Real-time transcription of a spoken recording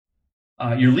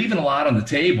you're leaving a lot on the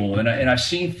table. And I've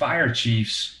seen fire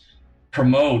chiefs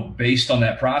promote based on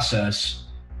that process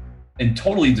and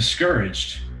totally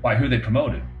discouraged by who they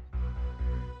promoted.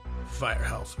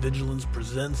 Firehouse Vigilance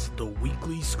presents The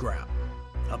Weekly Scrap,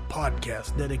 a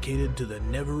podcast dedicated to the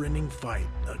never-ending fight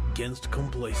against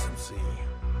complacency.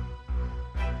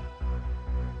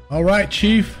 All right,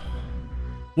 Chief.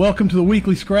 Welcome to The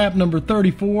Weekly Scrap number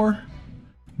 34.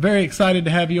 Very excited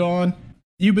to have you on.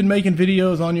 You've been making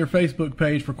videos on your Facebook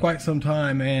page for quite some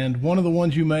time, and one of the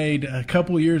ones you made a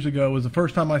couple of years ago was the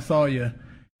first time I saw you,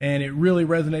 and it really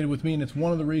resonated with me, and it's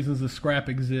one of the reasons the scrap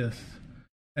exists.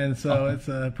 And so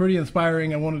it's pretty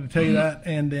inspiring. I wanted to tell you that,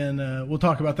 and then we'll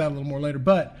talk about that a little more later.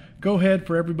 But go ahead,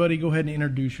 for everybody, go ahead and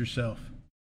introduce yourself.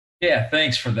 Yeah,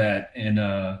 thanks for that, and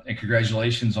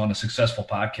congratulations on a successful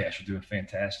podcast. You're doing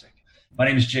fantastic. My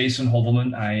name is Jason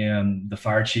Hoevelmann. I am the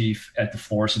fire chief at the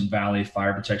Florissant Valley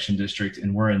Fire Protection District,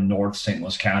 and we're in North St.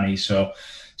 Louis County. So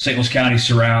St. Louis County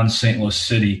surrounds St. Louis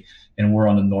City, and we're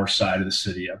on the north side of the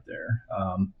city up there.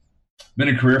 Been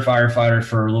a career firefighter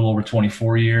for a little over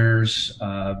 24 years.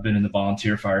 Been in the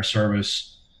volunteer fire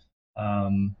service.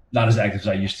 Not as active as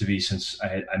I used to be since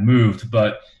I moved,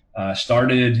 but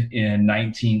started in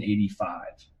 1985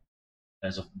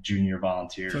 as a junior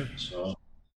volunteer. So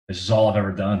this is all I've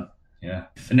ever done. Yeah.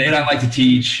 And then I like to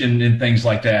teach and things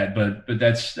like that, but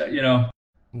that's,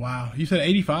 Wow. You said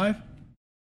 85?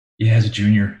 Yeah, as a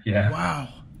junior. Yeah. Wow.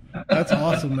 That's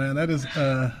awesome, man. That is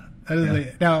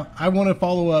now I want to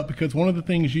follow up because one of the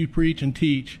things you preach and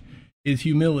teach is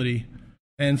humility.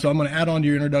 And so I'm going to add on to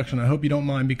your introduction. I hope you don't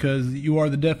mind, because you are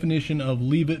the definition of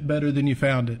leave it better than you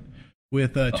found it,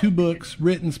 with two books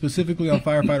written specifically on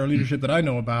firefighter leadership that I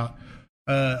know about.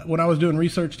 When I was doing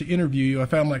research to interview you, I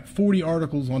found like 40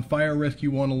 articles on Fire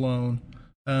Rescue 1 alone.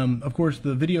 Of course,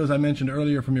 the videos I mentioned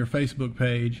earlier from your Facebook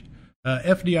page,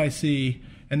 FDIC,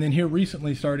 and then here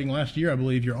recently, starting last year, I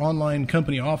believe, your online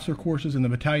company officer courses and the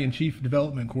battalion chief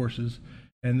development courses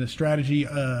and the strategy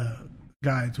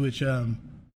guides, which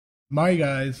my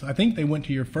guys, I think they went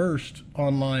to your first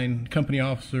online company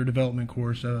officer development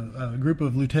course, a group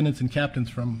of lieutenants and captains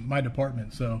from my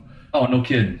department. So, oh, no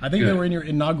kidding. I think they were in your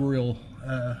inaugural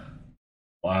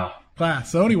wow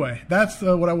class. So anyway, that's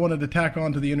what I wanted to tack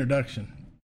on to the introduction.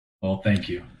 Well, thank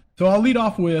you. So I'll lead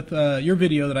off with your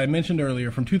video that I mentioned earlier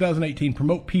from 2018,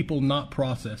 Promote People, Not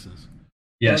Processes.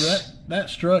 Yes. So that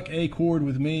struck a chord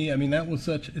with me. I mean, that was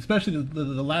such, especially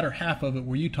the latter half of it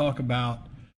where you talk about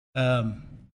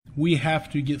we have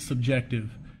to get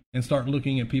subjective and start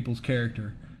looking at people's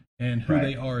character and who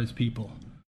they are as people.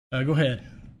 Go ahead.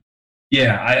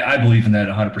 Yeah, I believe in that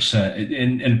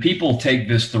 100%. And people take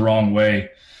this the wrong way.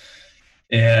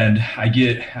 And I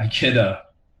get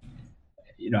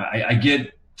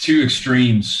two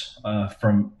extremes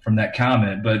from that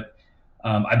comment, but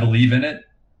I believe in it.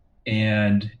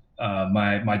 And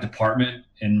my department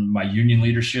and my union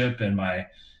leadership and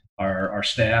our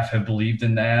staff have believed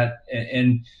in that.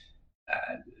 And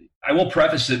I will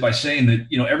preface it by saying that,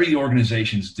 every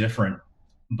organization is different,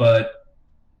 but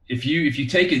if you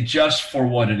take it just for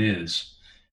what it is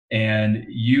and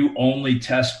you only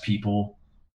test people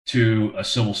to a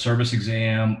civil service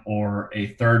exam or a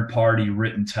third party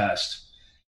written test,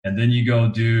 and then you go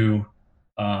do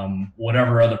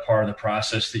whatever other part of the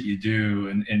process that you do,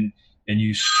 and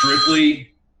you strictly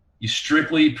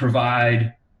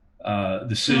provide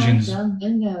decisions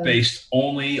based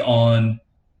only on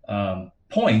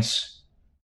points,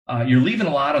 you're leaving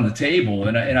a lot on the table.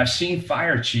 And I've seen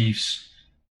fire chiefs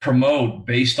promote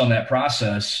based on that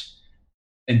process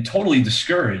and totally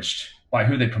discouraged by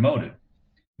who they promoted.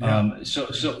 Yeah.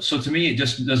 So to me, it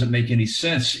just doesn't make any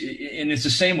sense. And it's the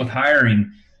same with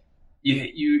hiring.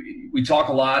 We talk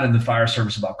a lot in the fire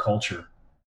service about culture,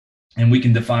 and we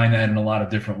can define that in a lot of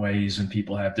different ways, and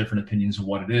people have different opinions of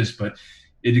what it is, but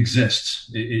it exists.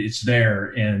 It's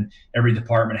there, and every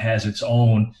department has its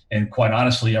own, and quite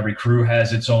honestly, every crew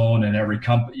has its own, and every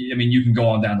company, I mean, you can go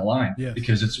on down the line. Yes.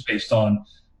 Because it's based on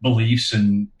beliefs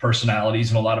and personalities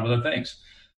and a lot of other things.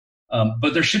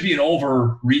 But there should be an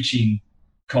overreaching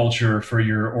culture for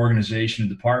your organization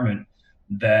and department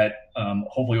that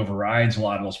hopefully overrides a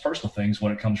lot of those personal things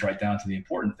when it comes right down to the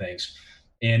important things.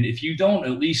 And if you don't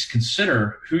at least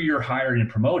consider who you're hiring and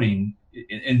promoting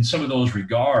in some of those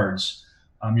regards,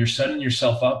 you're setting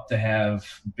yourself up to have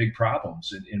big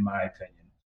problems, in my opinion,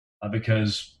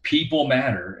 because people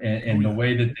matter, and the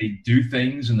way that they do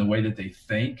things and the way that they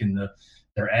think and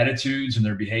their attitudes and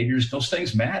their behaviors, those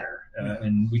things matter.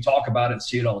 And we talk about it and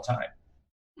see it all the time.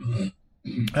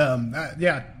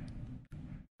 Yeah,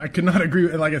 I could not agree.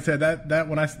 Like I said, that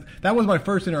was my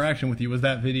first interaction with you, was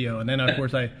that video, and then of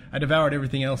course I devoured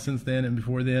everything else since then and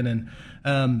before then. And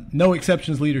No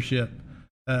Exceptions Leadership.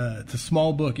 It's a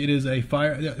small book. It is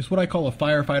it's what I call a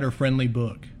firefighter friendly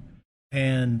book,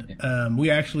 and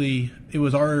it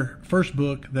was our first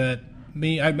book that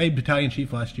I made battalion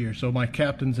chief last year. So my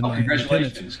captains and my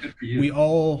lieutenants, good for you. We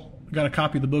all got a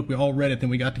copy of the book. We all read it. Then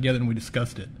we got together and we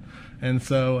discussed it. And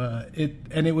so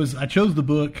I chose the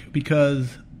book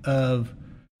because of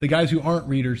the guys who aren't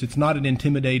readers. It's not an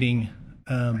intimidating,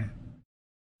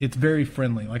 it's very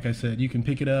friendly. Like I said, you can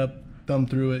pick it up, thumb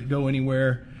through it, go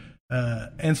anywhere.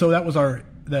 And so that was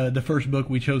the first book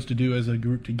we chose to do as a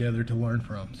group together to learn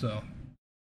from. So,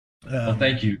 well,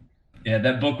 thank you. Yeah,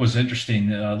 that book was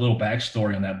interesting. A little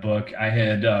backstory on that book. I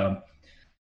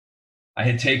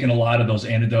had taken a lot of those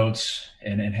antidotes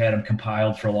and had them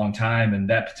compiled for a long time. And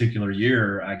that particular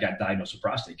year, I got diagnosed with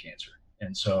prostate cancer.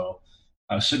 And so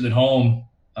I was sitting at home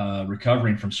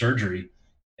recovering from surgery.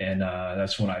 And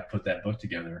that's when I put that book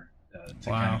together to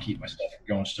kind of keep myself from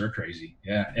going stir crazy.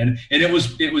 Yeah. And it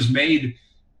was made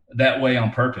that way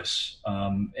on purpose.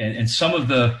 And some of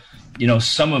the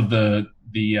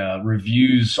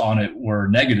reviews on it were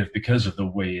negative because of the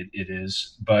way it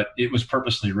is, but it was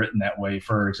purposely written that way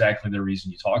for exactly the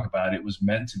reason you talk about. It was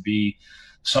meant to be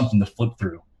something to flip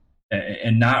through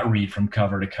and not read from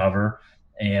cover to cover.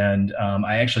 And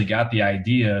I actually got the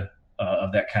idea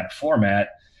of that kind of format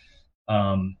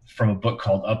from a book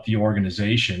called Up the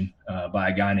Organization by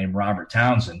a guy named Robert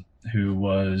Townsend, who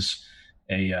was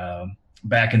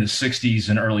back in the 60s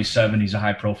and early 70s, a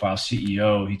high-profile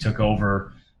CEO. He took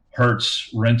over Hertz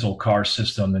rental car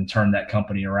system and turned that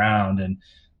company around, and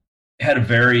had a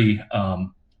very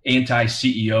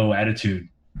anti-CEO attitude.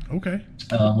 Okay.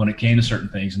 When it came to certain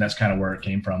things, and that's kind of where it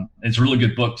came from. It's a really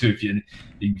good book too. If you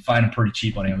can find them pretty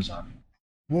cheap on Amazon.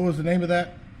 What was the name of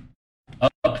that?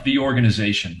 Up the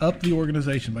Organization. Up the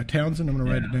Organization by Townsend. I'm going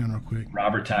to write it down real quick.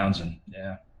 Robert Townsend.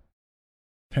 Yeah.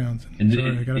 Townsend. And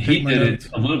sorry, I got to take my notes.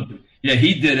 It a little bit. Yeah,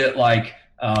 he did it like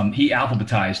he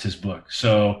alphabetized his book.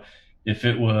 So if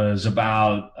it was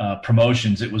about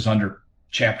promotions, it was under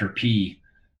chapter P.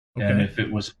 Okay. And if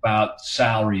it was about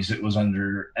salaries, it was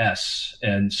under S.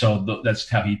 And so that's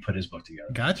how he put his book together.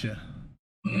 Gotcha.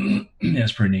 Yeah,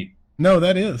 it's pretty neat. No,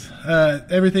 that is.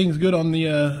 Everything's good on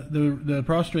the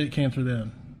prostate cancer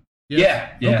then.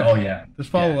 Yes? Yeah. Okay. Oh, yeah. Just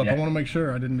follow up. Yeah. I want to make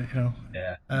sure I didn't,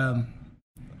 Yeah.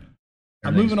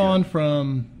 I'm moving on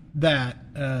from that.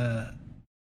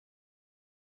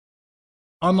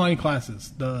 Online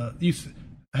classes.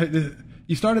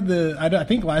 You started I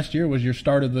think last year was your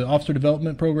start of the officer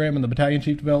development program and the battalion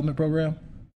chief development program?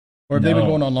 Or have they been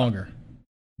going on longer?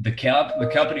 The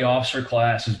company officer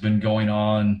class has been going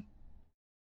on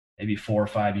maybe 4 or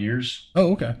 5 years.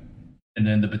 Oh, okay. And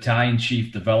then the battalion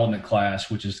chief development class,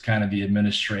 which is kind of the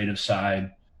administrative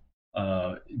side,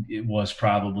 it was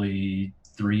probably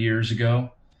 3 years ago.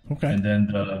 Okay. And then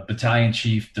the battalion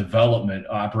chief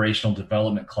operational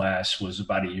development class was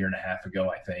about 1.5 years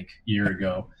year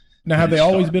ago. Now, have they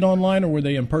always been online, or were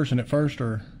they in person at first,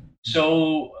 or?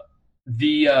 So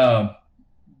they all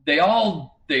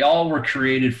were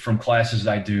created from classes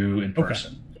I do in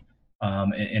person.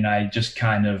 Okay. And I just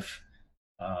kind of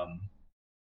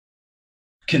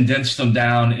condensed them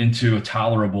down into a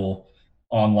tolerable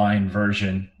online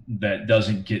version that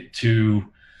doesn't get too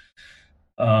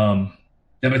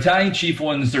the battalion chief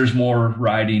ones, there's more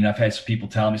writing. I've had some people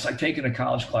tell me it's like taking a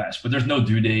college class, but there's no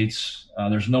due dates.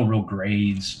 There's no real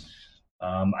grades.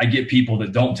 I get people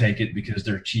that don't take it because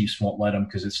their chiefs won't let them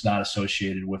because it's not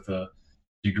associated with a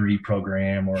degree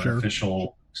program or an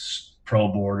official pro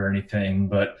board or anything.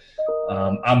 But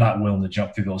I'm not willing to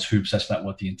jump through those hoops. That's not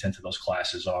what the intent of those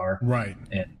classes are. Right.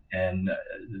 And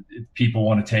people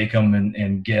want to take them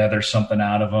and gather something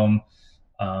out of them.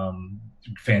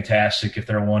 Fantastic. If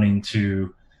they're wanting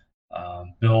to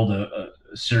build a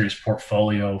serious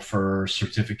portfolio for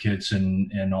certificates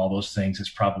and all those things, it's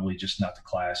probably just not the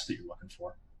class that you're looking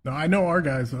for. No, I know our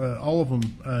guys, all of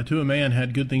them, to a man,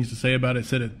 had good things to say about it,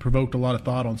 said it provoked a lot of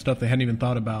thought on stuff they hadn't even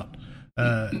thought about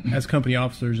as company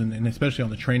officers, and especially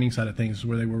on the training side of things,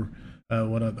 where they were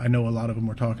I know a lot of them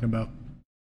were talking about.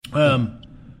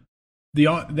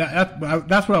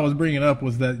 That's what I was bringing up,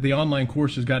 was that the online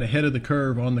courses got ahead of the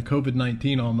curve on the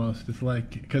COVID-19 almost. It's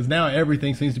like, because now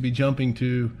everything seems to be jumping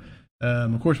to,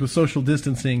 of course, with social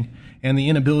distancing and the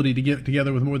inability to get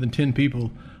together with more than 10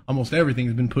 people, almost everything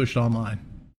has been pushed online.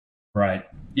 Right.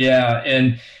 Yeah.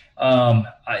 And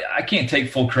I can't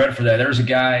take full credit for that. There's a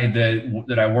guy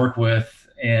that I work with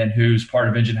and who's part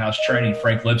of Engine House Training,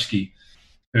 Frank Lipsky,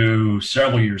 who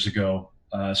several years ago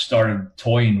started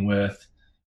toying with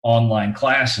online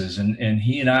classes. And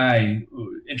he and I,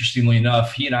 interestingly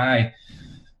enough,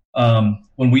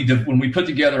 when we put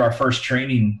together our first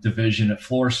training division at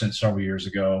Florissant several years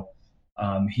ago,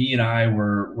 he and I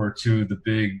were two of the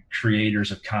big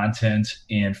creators of content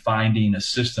and finding a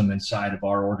system inside of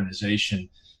our organization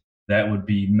that would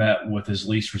be met with as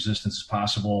least resistance as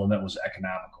possible and that was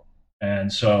economical.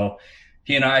 And so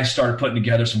he and I started putting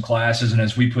together some classes, and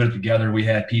as we put it together, we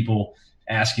had people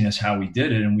asking us how we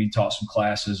did it, and we taught some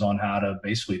classes on how to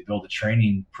basically build a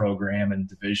training program and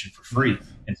division for free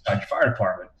inside your fire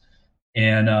department.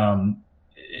 And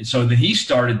so then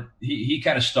he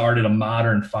kind of started a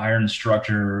modern fire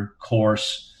instructor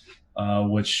course,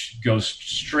 which goes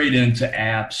straight into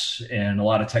apps and a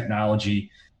lot of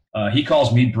technology. He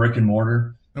calls me brick and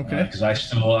mortar, okay, because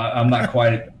I'm not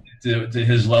quite to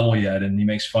his level yet, and he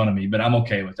makes fun of me, but I'm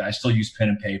okay with that. I still use pen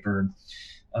and paper.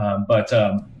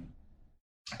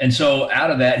 And so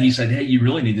out of that, he said, hey, you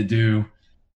really need to do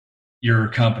your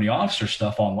company officer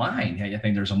stuff online. Hey, I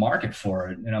think there's a market for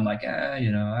it. And I'm like, I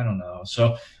don't know.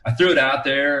 So I threw it out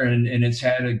there, and it's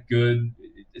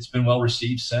been well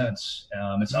received since.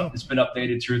 It's been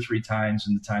updated 2 or 3 times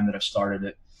in the time that I've started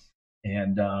it.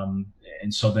 And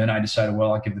so then I decided,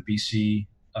 well, I'll give the BC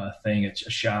thing a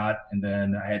shot. And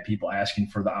then I had people asking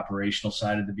for the operational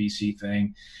side of the BC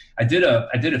thing. I did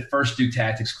a first do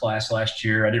tactics class last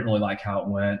year. I didn't really like how it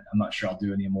went. I'm not sure I'll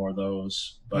do any more of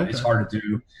those, but It's hard to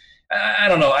do. I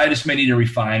don't know. I just may need to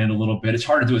refine it a little bit. It's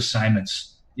hard to do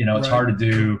assignments. It's hard to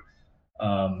do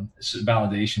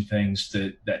validation things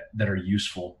that are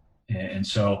useful. And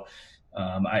so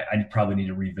I probably need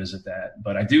to revisit that.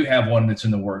 But I do have one that's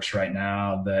in the works right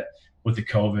now that with the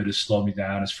COVID has slowed me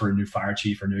down. It's for a new fire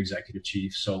chief or new executive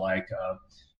chief. So like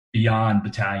beyond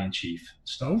battalion chief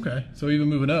stuff. Okay. So even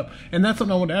moving up. And that's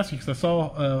something I wanted to ask you, because I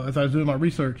saw as I was doing my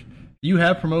research, you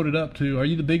have promoted up to, are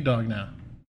you the big dog now?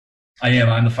 I am.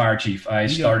 I'm the fire chief. I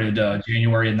started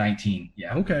January of 19.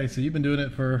 Yeah. Okay. So you've been doing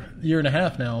it for a year and a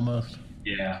half now almost.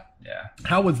 Yeah.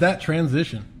 How was that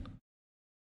transition?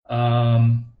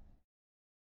 At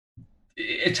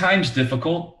times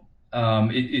difficult.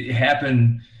 It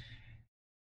happened.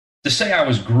 To say I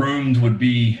was groomed would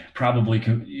be probably,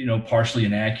 partially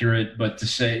inaccurate, but to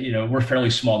say, we're a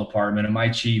fairly small department and my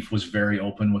chief was very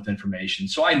open with information.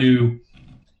 So I knew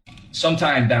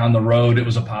sometime down the road, it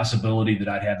was a possibility that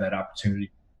I'd have that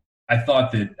opportunity. I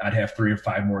thought that I'd have 3 or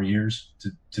 5 more years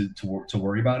to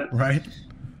worry about it. Right.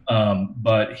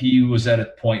 But he was at a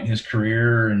point in his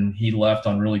career and he left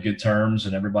on really good terms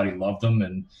and everybody loved him.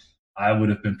 And I would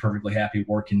have been perfectly happy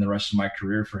working the rest of my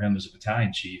career for him as a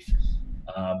battalion chief.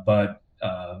 But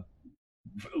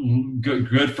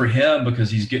good for him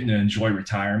because he's getting to enjoy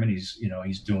retirement.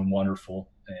 He's doing wonderful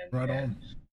and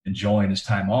enjoying his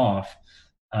time off.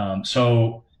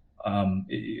 So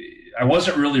I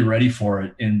wasn't really ready for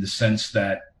it in the sense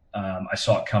that I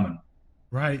saw it coming.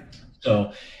 Right.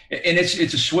 So, and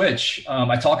it's a switch.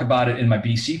 I talk about it in my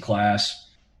BC class,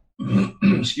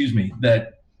 excuse me,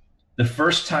 that the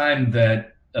first time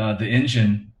that the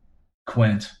engine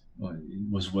quint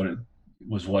was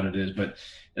what it is. But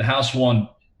the House 1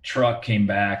 truck came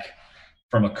back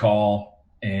from a call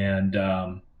and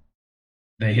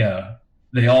they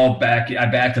all I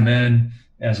backed them in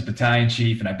as a battalion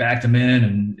chief, and I backed them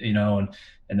in,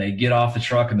 and they get off the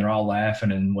truck and they're all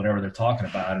laughing and whatever they're talking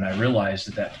about. And I realized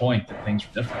at that point that things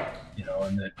were different,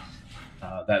 and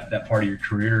that part of your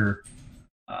career,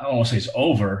 I don't want to say it's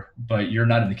over, but you're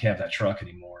not in the cab of that truck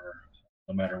anymore,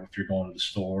 no matter if you're going to the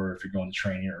store, or if you're going to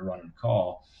training or running a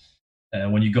call.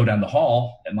 And when you go down the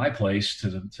hall at my place to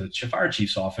the fire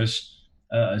chief's office,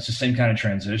 it's the same kind of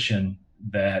transition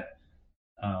that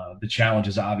the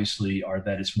challenges obviously are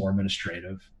that it's more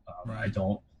administrative. Right.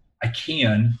 I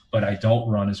can, but I don't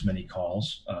run as many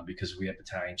calls because we have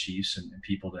battalion chiefs and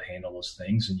people to handle those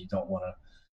things. And you don't want to,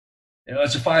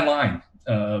 it's a fine line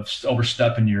of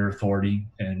overstepping your authority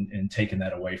and taking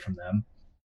that away from them.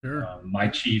 Sure. My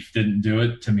chief didn't do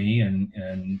it to me,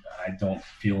 and I don't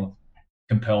feel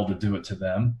compelled to do it to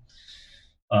them.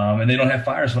 And they don't have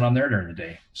fires when I'm there during the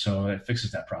day. So it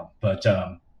fixes that problem. But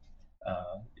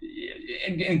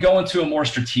and going to a more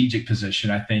strategic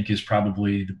position, I think, is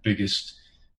probably the biggest.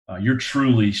 You're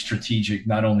truly strategic,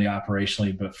 not only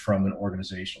operationally, but from an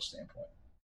organizational standpoint.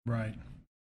 Right.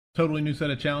 Totally new set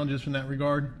of challenges from that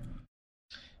regard.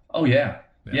 Oh, yeah.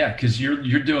 Yeah, because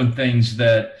you're doing things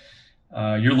that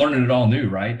you're learning it all new,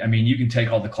 right? I mean, you can take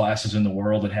all the classes in the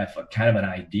world and have kind of an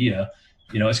idea.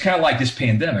 It's kind of like this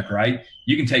pandemic, right?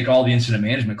 You can take all the incident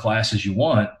management classes you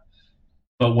want,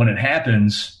 but when it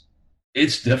happens,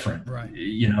 it's different. Right.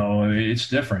 It's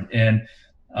different. And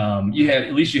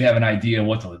at least you have an idea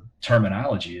what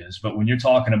terminology is. But when you're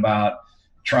talking about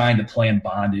trying to plan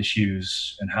bond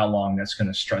issues and how long that's going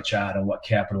to stretch out and what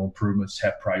capital improvements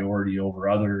have priority over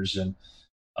others, and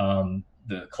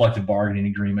the collective bargaining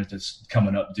agreement that's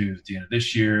coming up due at the end of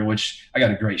this year, which I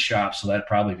got a great shop, so that'd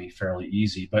probably be fairly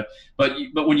easy. But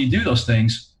when you do those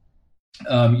things,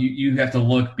 you have to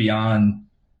look beyond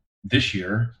this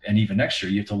year and even next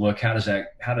year. You have to look, how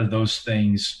do those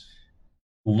things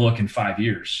look in 5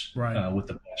 years, right, with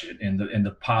the budget and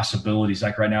the possibilities,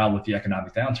 like right now with the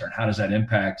economic downturn, how does that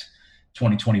impact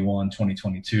 2021,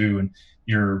 2022? And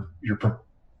we're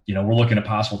looking at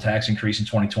possible tax increase in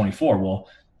 2024. Well,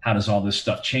 how does all this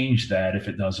stuff change that, if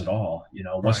it does at all?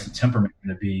 What's the temperament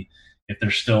going to be if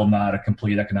there's still not a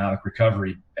complete economic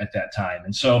recovery at that time?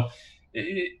 And so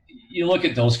you look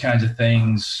at those kinds of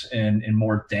things in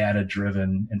more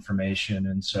data-driven information.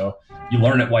 And so you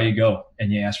learn it while you go,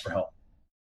 and you ask for help.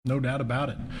 No doubt about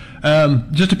it.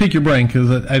 Just to pick your brain,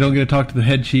 because I don't get to talk to the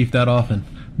head chief that often,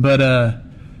 but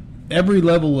every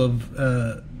level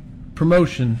of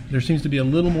promotion, there seems to be a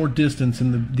little more distance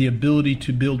in the ability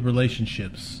to build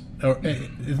relationships.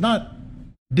 It's not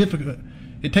difficult.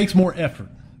 It takes more effort.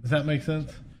 Does that make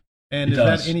sense? And is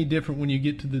that any different when you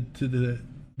get to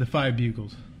the Five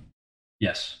Bugles?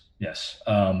 Yes.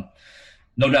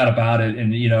 No doubt about it.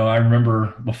 And, I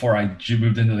remember before I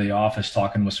moved into the office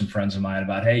talking with some friends of mine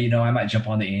about, hey, I might jump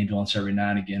on the ambulance every now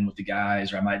and again with the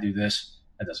guys, or I might do this.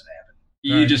 That doesn't happen.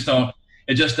 Right. You just don't.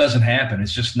 It just doesn't happen.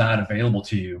 It's just not available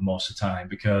to you most of the time,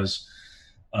 because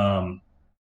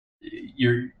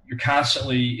you're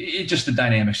constantly, the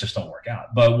dynamics just don't work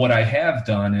out. But what I have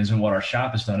done is, and what our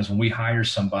shop has done, is when we hire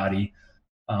somebody,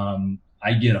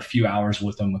 I get a few hours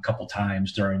with them a couple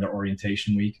times during their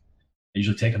orientation week. I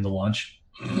usually take them to lunch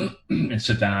and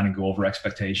sit down and go over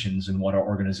expectations and what our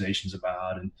organization's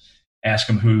about, and ask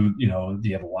them do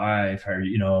you have a wife?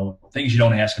 Things you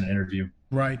don't ask in an interview.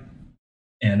 Right.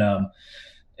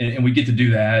 And we get to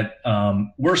do that.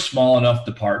 We're a small enough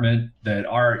department that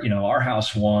our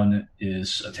house one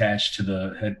is attached to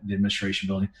the administration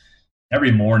building.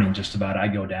 Every morning, just about, I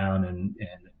go down and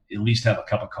at least have a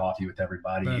cup of coffee with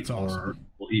everybody. That's awesome. Or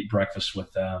we'll eat breakfast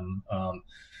with them.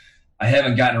 I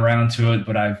haven't gotten around to it,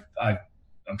 but I'm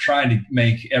trying to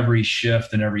make every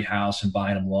shift in every house and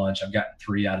buying them lunch. I've gotten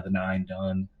 3 out of the 9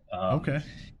 done. Okay.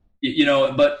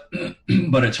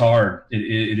 But it's hard.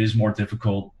 It is more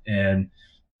difficult, and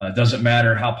it doesn't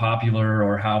matter how popular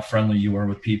or how friendly you were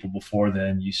with people before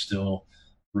then.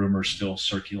 Rumors still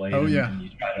circulate. Oh yeah. And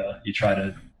you try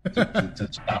to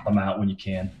stop them out when you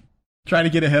can. Try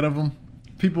to get ahead of them.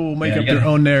 People will make up their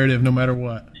own narrative no matter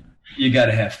what. You got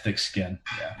to have thick skin.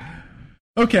 Yeah.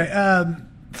 Okay.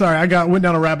 Sorry, I went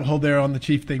down a rabbit hole there on the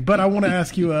chief thing, but I want to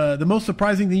ask you the most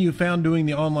surprising thing you found doing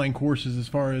the online courses, as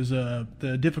far as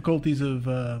the difficulties of,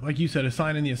 like you said,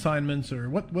 assigning the assignments, or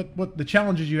what the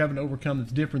challenges you haven't overcome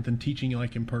that's different than teaching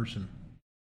like in person.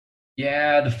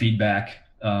 Yeah, the feedback,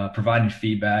 providing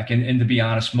feedback, and to be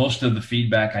honest, most of the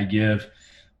feedback I give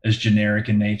is generic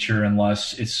in nature,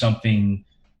 unless it's something.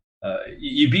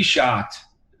 You'd be shocked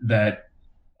that.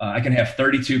 I can have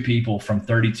 32 people from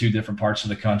 32 different parts of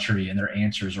the country, and their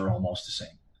answers are almost the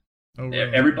same. Oh,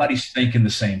 really? Everybody's thinking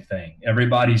the same thing.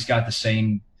 Everybody's got the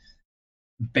same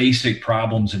basic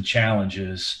problems and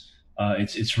challenges.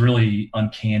 It's really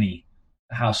uncanny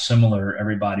how similar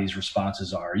everybody's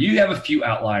responses are. You have a few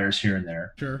outliers here and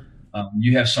there. Sure.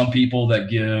 You have some people that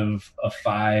give a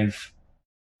 5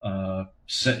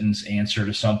 sentence answer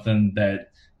to something that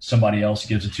somebody else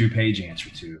gives a 2-page answer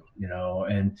to,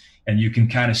 and you can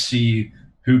kind of see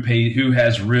who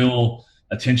has real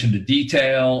attention to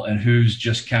detail and who's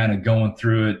just kind of going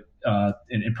through it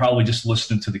and probably just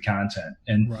listening to the content,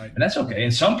 and right. And that's okay.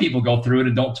 And some people go through it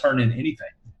and don't turn in anything.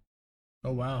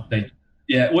 Oh wow.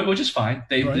 Which is fine.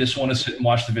 They just want to sit and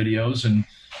watch the videos, and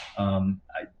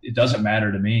it doesn't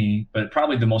matter to me. But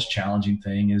probably the most challenging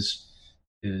thing is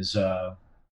the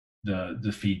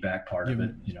feedback part of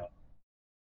it.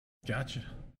 Gotcha.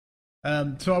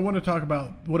 So I want to talk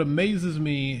about what amazes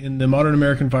me in the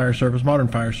modern fire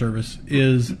service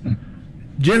is,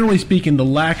 generally speaking, the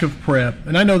lack of prep.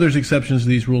 And I know there's exceptions to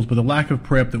these rules, but the lack of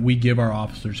prep that we give our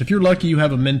officers. If you're lucky, you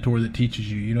have a mentor that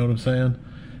teaches you. You know what I'm saying?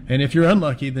 And if you're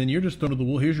unlucky, then you're just thrown to the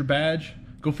wool. Here's your badge.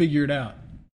 Go figure it out.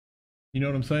 You know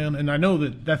what I'm saying? And I know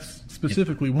that that's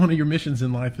specifically one of your missions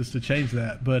in life, is to change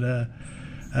that. But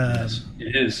yes,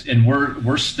 it is, and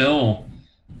we're still.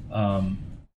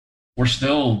 We're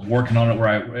still working on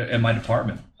it in my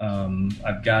department.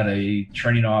 I've got a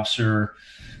training officer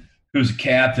who's a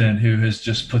captain who has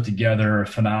just put together a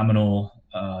phenomenal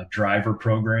driver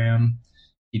program.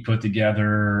 He put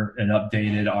together and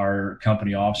updated our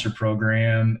company officer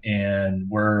program, and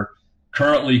we're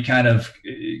currently kind of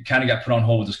got put on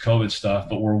hold with this COVID stuff,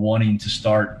 but we're wanting to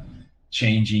start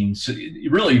changing. So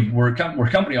really, where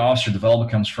company officer development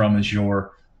comes from is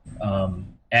your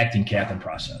acting captain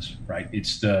process, right?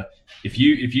 It's if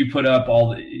you put up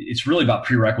it's really about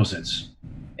prerequisites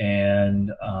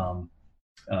and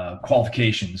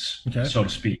qualifications, so to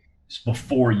speak,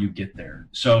 before you get there.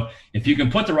 So if you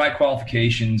can put the right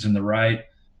qualifications and the right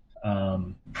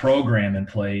program in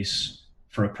place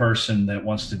for a person that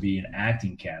wants to be an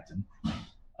acting captain,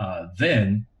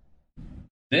 then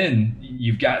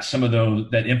you've got some of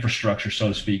that infrastructure, so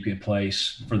to speak, in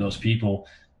place for those people.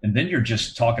 And then you're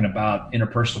just talking about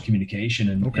interpersonal communication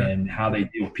and how they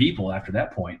deal with people after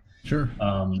that point. Sure.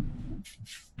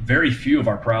 Very few of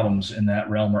our problems in that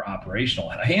realm are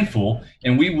operational. A handful,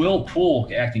 and we will pull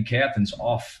acting captains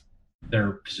off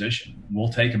their position. We'll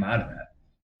take them out of that.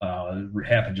 It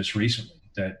happened just recently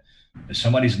that if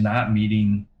somebody's not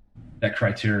meeting that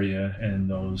criteria and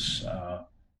those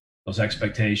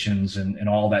expectations and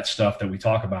all that stuff that we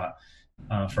talk about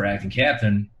for acting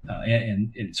captain,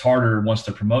 and it's harder once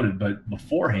they're promoted, but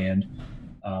beforehand,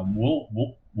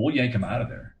 we'll yank them out of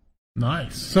there.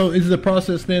 Nice. So is the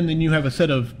process then you have a set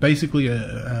of basically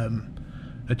a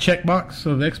checkbox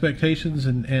of expectations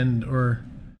or?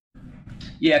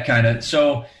 Yeah, kind of.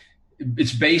 So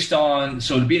it's based on,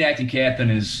 so to be an acting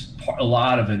captain a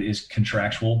lot of it is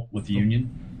contractual with the union.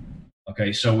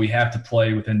 Okay. So we have to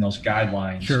play within those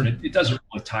guidelines. Sure. And it doesn't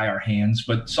really tie our hands,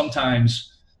 but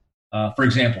sometimes, for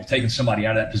example, taking somebody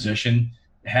out of that position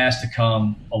has to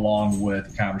come along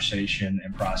with a conversation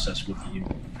and process with the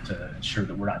union to ensure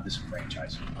that we're not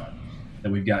disenfranchising anybody,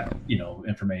 that we've got,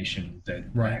 information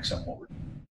that backs up what we're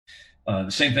doing.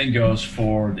 The same thing goes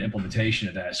for the implementation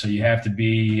of that. So you have to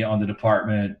be on the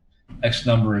department X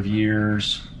number of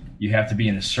years. You have to be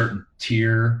in a certain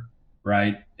tier,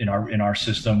 right? In our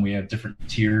system, we have different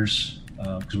tiers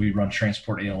because we run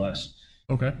transport ALS.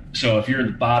 Okay. So if you're in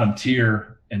the bottom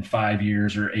tier in 5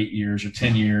 years or 8 years or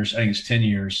 10 years, I think it's 10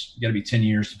 years. You got to be 10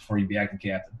 years before you be acting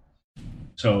captain.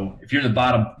 So if you're in the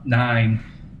bottom 9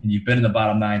 and you've been in the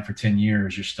bottom 9 for 10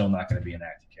 years, you're still not going to be an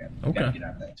acting captain. You got to get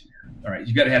out of that tier. All right.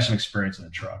 You got to have some experience in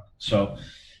the truck. So,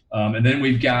 and then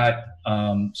we've got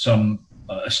some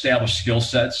established skill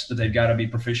sets that they've got to be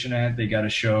proficient at. They got to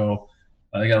show,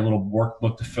 they got a little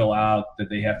workbook to fill out that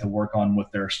they have to work on with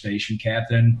their station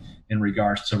captain in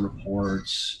regards to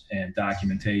reports and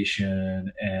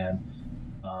documentation and,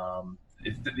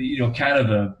 kind of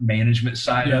the management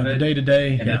side of it. Day to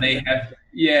day. And then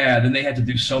they have to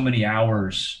do so many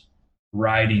hours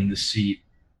riding the seat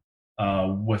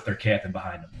with their captain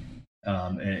behind them.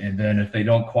 And then if they're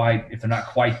not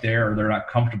quite there or they're not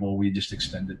comfortable, we just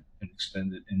extend it.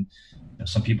 And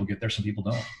some people get there, some people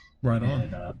don't. Right on.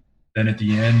 And, then at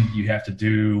the end, you have to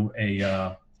do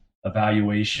a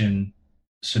evaluation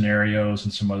scenarios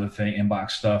and some other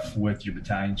inbox stuff with your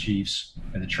battalion chiefs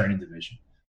and the training division.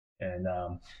 And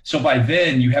so by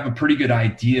then, you have a pretty good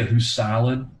idea who's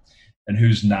solid and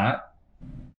who's not.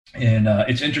 And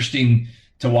it's interesting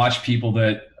to watch people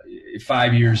that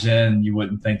 5 years in, you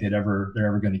wouldn't think they're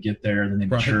ever going to get there. Then they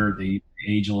mature, they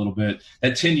age a little bit.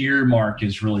 That 10-year mark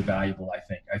is really valuable, I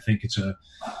think. I think it's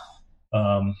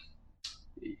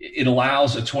it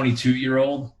allows a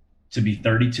 22-year-old to be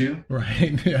 32.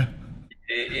 Right. Yeah.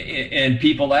 And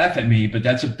people laugh at me, but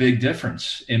that's a big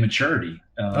difference in maturity.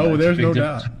 There's no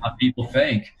doubt. How people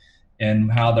think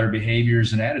and how their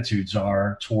behaviors and attitudes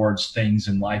are towards things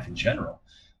in life in general.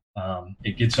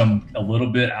 It gets them a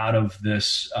little bit out of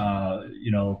this,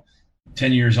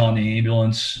 10 years on the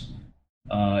ambulance.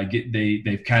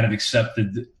 They've kind of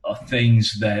accepted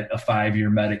things that a 5-year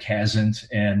medic hasn't.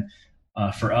 And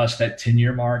for us, that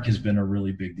 10-year mark has been a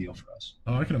really big deal for us.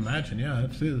 Oh, I can imagine. Yeah,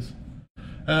 it is.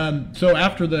 So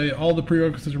after all the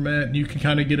prerequisites are met, you can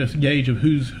kind of get a gauge of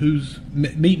who's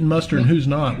meeting muster and who's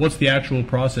not. What's the actual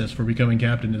process for becoming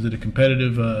captain? Is it a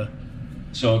competitive?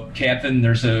 So captain,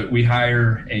 we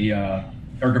hire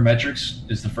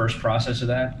ergometrics is the first process of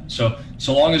that. So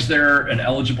long as they're an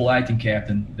eligible acting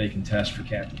captain, they can test for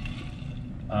captain.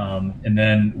 And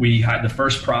then the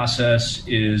first process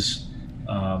is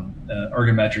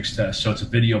ergometrics test. So it's a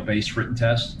video-based written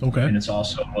test. Okay. And it's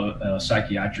also a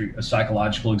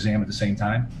psychological exam at the same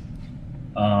time.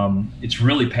 It's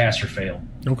really pass or fail.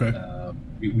 Okay.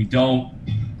 We don't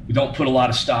put a lot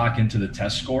of stock into the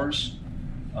test scores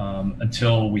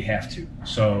until we have to.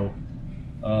 So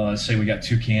let's say we got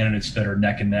 2 candidates that are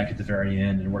neck and neck at the very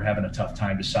end, and we're having a tough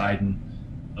time deciding.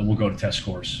 We'll go to test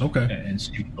scores. Okay. And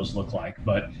see what those look like.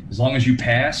 But as long as you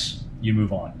pass, you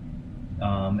move on.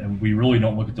 and we really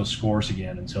don't look at those scores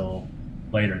again until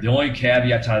later. The only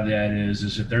caveat to that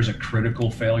is if there's a critical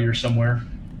failure somewhere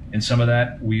in some of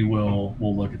that, we'll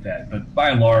look at that. But by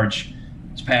and large,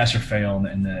 it's pass or fail,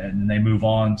 and then they move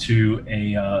on to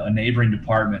a neighboring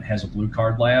department has a blue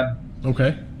card lab.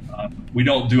 Okay. We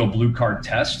don't do a blue card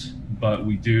test, but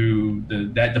we do.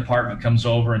 That department comes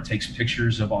over and takes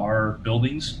pictures of our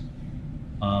buildings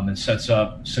and sets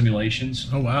up simulations.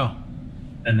 Oh, wow.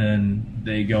 And then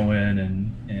they go in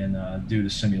and do the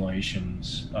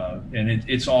simulations, and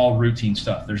it's all routine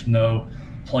stuff. There's no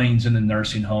planes in the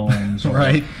nursing homes.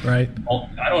 Right. I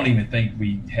don't even think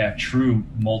we have true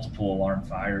multiple alarm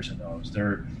fires in those.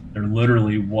 They're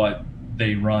literally what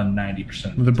they run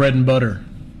 90% of the bread and butter.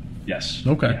 Yes.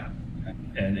 Okay. Yeah.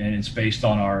 And it's based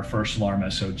on our first alarm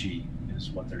SOG is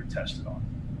what they're tested on.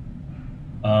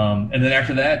 And then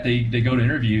after that, they go to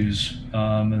interviews,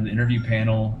 and the interview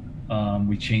panel.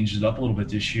 We changed it up a little bit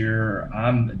this year.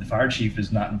 The fire chief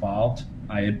is not involved.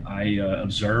 I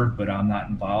observe, but I'm not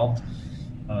involved.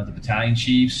 The battalion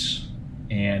chiefs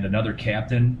and another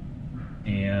captain,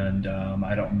 and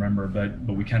I don't remember,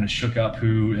 but we kind of shook up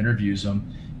who interviews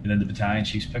them, and then the battalion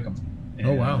chiefs pick them. And,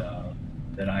 oh, wow.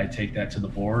 Then I take that to the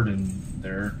board, and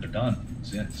they're done.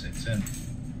 It's in.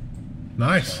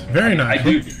 Nice. So Very nice.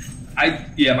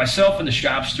 Myself and the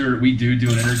shop steward, we do an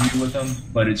interview with them,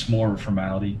 but it's more of a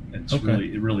formality.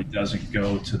 It really doesn't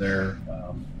go to their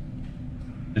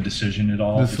the decision at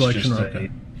all. The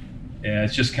selection,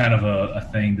 it's just kind of a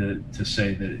thing to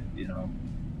say that,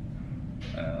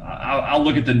 I'll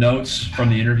look at the notes from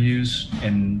the interviews,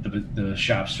 and the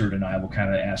shop steward and I will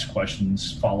kind of ask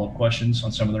questions, follow-up questions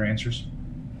on some of their answers.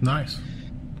 Nice.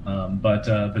 But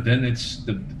then it's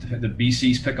the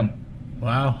BCs pick them.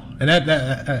 Wow. And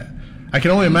that I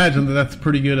can only imagine that's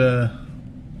pretty good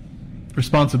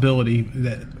responsibility.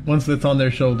 That once that's on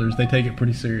their shoulders, they take it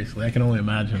pretty seriously. I can only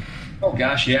imagine. Oh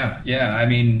gosh, yeah. I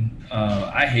mean,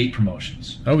 I hate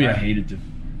promotions. Oh yeah, I hated to.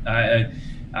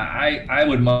 I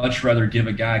would much rather give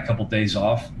a guy a couple days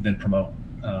off than promote,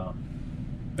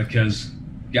 because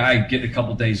guy getting a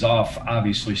couple days off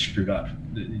obviously screwed up.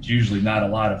 It's usually not a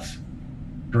lot of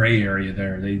gray area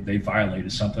there. They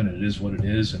violated something. It is what it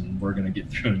is, and we're going to get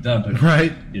through and done. But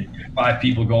right, 5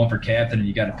 people going for captain, and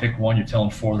you got to pick one. You're telling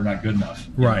 4 they're not good enough.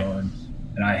 Right,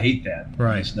 and I hate that.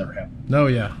 Right, it's never happened. No,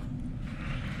 yeah.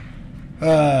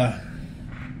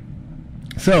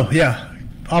 So yeah,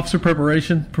 officer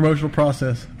preparation, promotional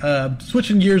process.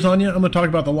 Switching gears on you, I'm going to talk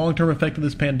about the long-term effect of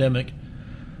this pandemic.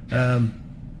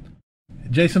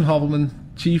 Jason Hoevelmann,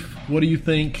 Chief, what do you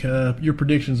think your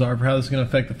predictions are for how this is going to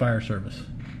affect the fire service?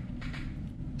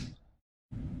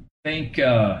 I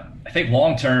think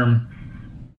long term,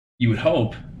 you would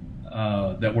hope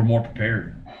that we're more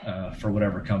prepared for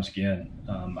whatever comes again.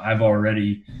 I've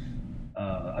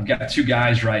got 2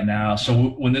 guys right now. So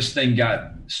when this thing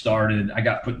got started, I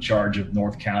got put in charge of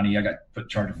North County. I got put in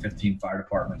charge of 15 fire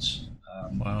departments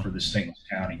for the St. Louis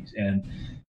County,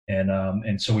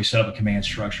 and so we set up a command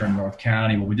structure in North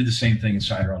County. Well, we did the same thing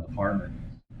inside our own department.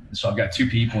 And so I've got 2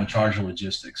 people in charge of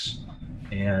logistics,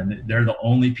 and they're the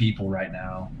only people right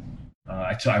now.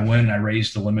 I went and I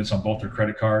raised the limits on both their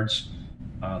credit cards.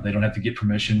 They don't have to get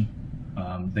permission.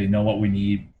 They know what we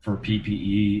need for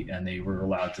PPE, and they were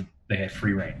allowed to. They had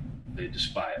free reign. They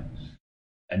just buy it.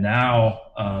 And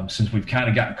now, since we've kind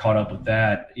of gotten caught up with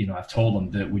that, I've told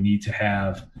them that we need to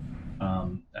have.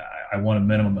 I want a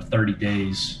minimum of 30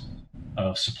 days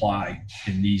of supply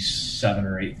in these 7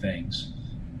 or 8 things,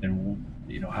 and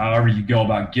however you go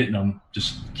about getting them,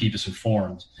 just keep us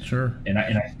informed. Sure. And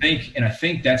I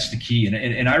think that's the key.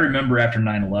 And I remember after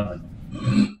 9/11,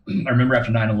 I remember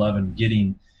after 9/11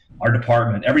 getting our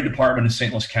department. Every department in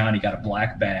St. Louis County got a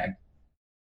black bag,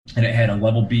 and it had a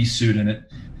level B suit in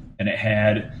it, and it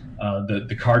had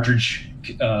the cartridge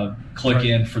click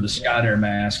in for the Scott Air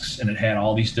masks, and it had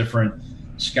all these different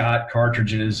Scott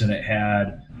cartridges, and it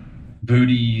had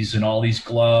booties and all these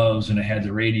gloves, and it had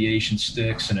the radiation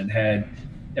sticks, and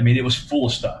it was full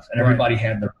of stuff, and everybody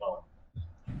had their own.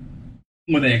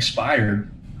 When they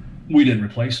expired, we didn't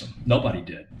replace them. Nobody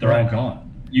did. They're all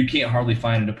gone. You can't hardly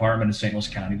find a department in St. Louis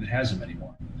County that has them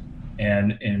anymore.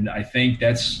 And I think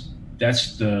that's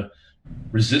the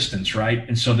resistance, right?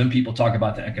 And so then people talk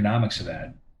about the economics of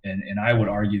that. And I would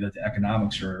argue that the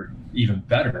economics are even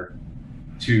better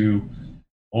to,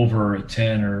 over a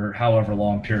 10 or however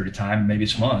long period of time, maybe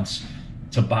it's months,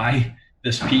 to buy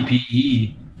this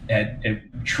PPE at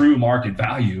true market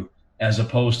value, as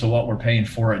opposed to what we're paying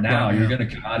for it now. You're going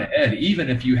to come out ahead. Even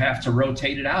if you have to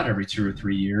rotate it out every 2 or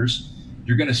 3 years,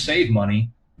 you're going to save money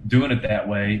doing it that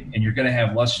way, and you're going to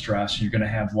have less stress. You're going to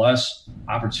have less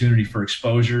opportunity for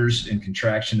exposures and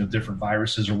contraction of different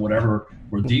viruses or whatever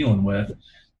we're dealing with.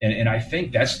 And I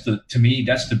think to me,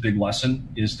 that's the big lesson,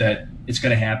 is that it's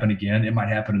going to happen again. It might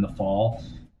happen in the fall.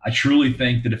 I truly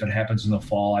think that if it happens in the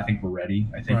fall, I think we're ready.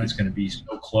 I think it's going to be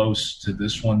so close to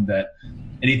this one that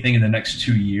anything in the next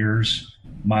 2 years,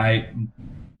 my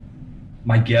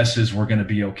guess is we're going to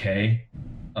be okay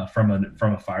from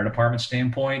a fire department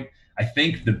standpoint. I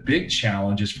think the big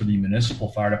challenge is for the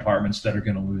municipal fire departments that are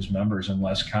going to lose members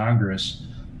unless Congress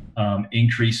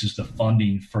increases the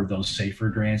funding for those SAFER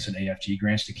grants and AFG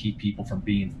grants to keep people from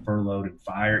being furloughed and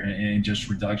fired, and just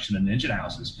reduction in engine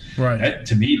houses. Right.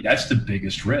 To me, that's the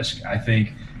biggest risk. I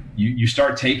think you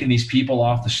start taking these people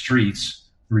off the streets,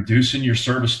 reducing your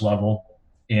service level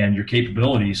and your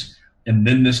capabilities, and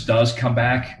then this does come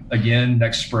back again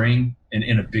next spring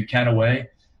in a big kind of way.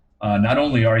 Not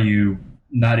only are you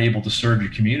not able to serve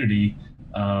your community,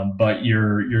 but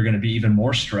you're going to be even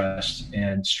more stressed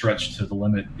and stretched to the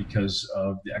limit because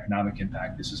of the economic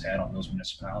impact this has had on those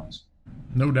municipalities.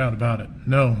 No doubt about it.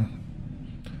 No.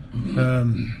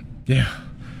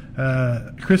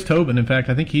 Yeah. Chris Tobin, in fact,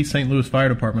 I think he's St. Louis Fire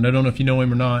Department. I don't know if you know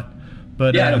him or not,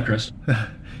 but yeah, I know Chris.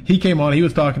 He came on. He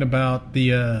was talking about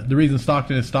the reason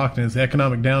Stockton is the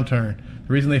economic downturn.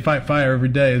 The reason they fight fire every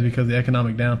day is because of the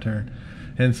economic downturn,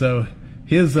 and so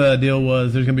his deal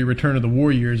was there's going to be return of the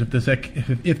war years if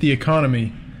the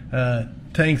economy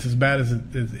tanks as bad as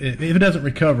if it doesn't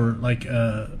recover.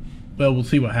 We'll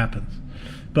see what happens.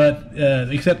 But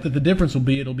except that the difference will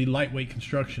be it'll be lightweight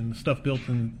construction, the stuff built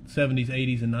in the 70s,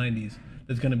 80s, and 90s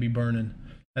that's going to be burning,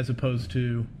 as opposed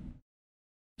to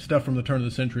stuff from the turn of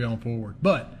the century on forward.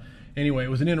 But anyway, it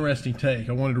was an interesting take.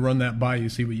 I wanted to run that by you,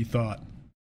 see what you thought.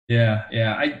 Yeah.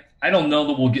 I don't know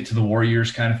that we'll get to the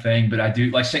Warriors kind of thing, but I do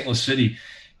like St. Louis City,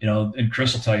 and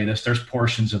Chris will tell you this, there's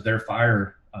portions of their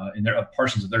fire and there are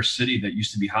portions of their city that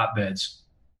used to be hotbeds,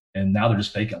 and now they're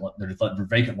just vacant. They're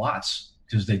vacant lots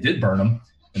because they did burn them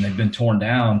and they've been torn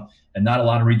down, and not a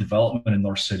lot of redevelopment in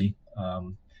North City.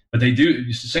 But they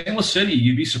do. St. Louis City,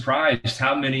 you'd be surprised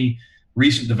how many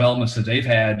recent developments that they've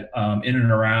had in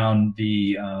and around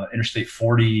the Interstate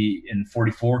 40 and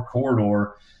 44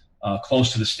 corridor,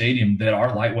 close to the stadium, that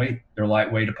are lightweight. They're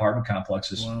lightweight apartment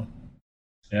complexes. Wow.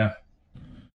 Yeah.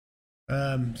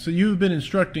 So you've been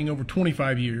instructing over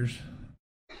 25 years,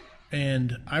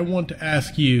 and I want to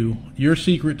ask you your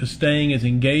secret to staying as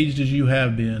engaged as you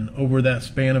have been over that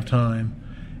span of time,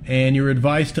 and your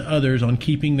advice to others on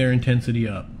keeping their intensity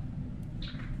up.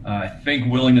 I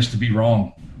think willingness to be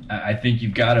wrong. I think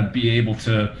you've got to be able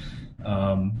to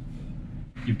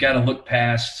look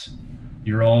past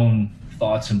your own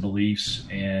thoughts and beliefs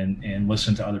and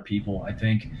listen to other people. I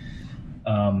think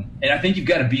you've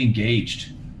got to be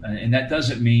engaged, and that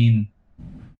doesn't mean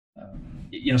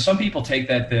some people take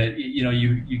that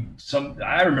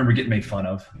I remember getting made fun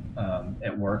of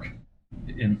at work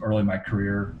in early in my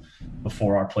career,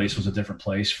 before our place was a different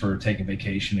place, for taking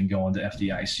vacation and going to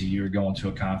FDIC or going to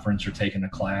a conference or taking a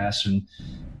class and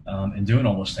doing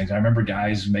all those things. I remember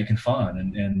guys making fun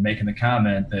and making the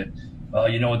comment that, well,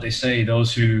 you know what they say,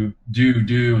 those who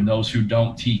do, and those who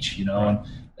don't teach, Right. And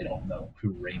they don't know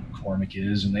who Ray McCormick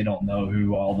is, and they don't know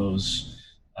who all those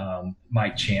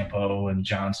Mike Champo and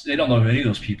John, they don't know who any of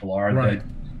those people are. Right. That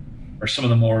are some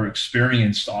of the more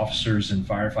experienced officers and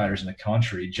firefighters in the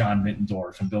country, John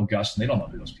Mittendorf and Bill Guston. They don't know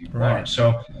who those people Right. are.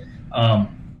 So,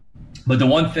 but the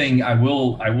one thing I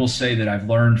will say that I've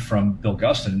learned from Bill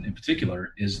Guston in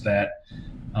particular is that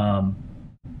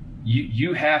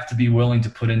you have to be willing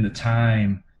to put in the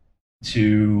time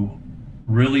to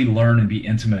really learn and be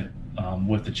intimate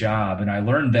with the job. And I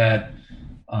learned that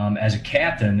as a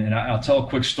captain, and I'll tell a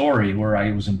quick story where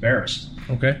I was embarrassed.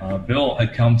 Okay. Bill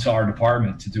had come to our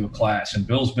department to do a class, and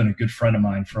Bill's been a good friend of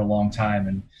mine for a long time.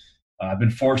 And I've been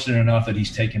fortunate enough that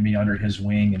he's taken me under his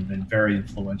wing and been very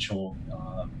influential,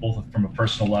 both from a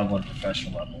personal level and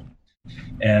professional level.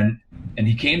 And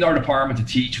he came to our department to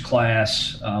teach a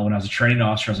class when I was a training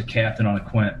officer as a captain on a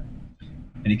Quint.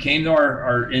 And he came to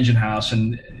our engine house,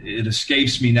 and it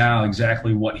escapes me now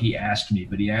exactly what he asked me,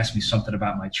 but he asked me something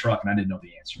about my truck, and I didn't know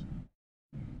the answer.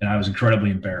 And I was incredibly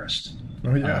embarrassed.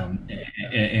 Oh, yeah.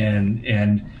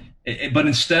 But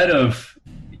instead of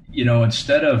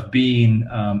being,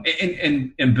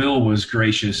 and Bill was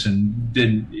gracious and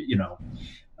didn't,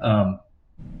 but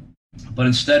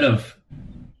instead of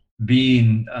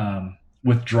being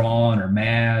withdrawn or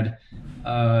mad,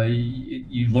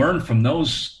 you learn from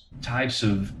those types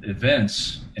of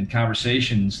events and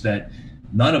conversations that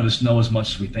none of us know as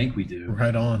much as we think we do.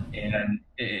 Right on.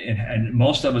 And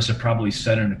most of us have probably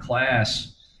said in a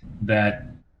class that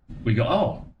we go,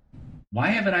 oh, Why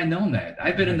haven't I known that?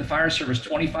 I've been in the fire service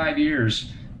 25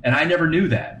 years and I never knew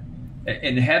that.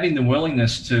 And having the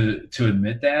willingness to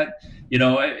admit that,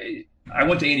 I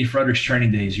went to Andy Frederick's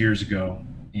training days years ago,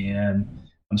 and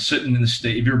I'm sitting in the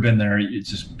stage. If you've ever been there,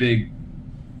 it's this big,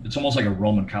 it's almost like a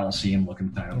Roman Coliseum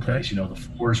looking kind of place. The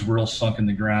floor's real sunk in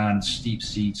the ground, steep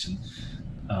seats,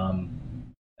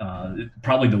 and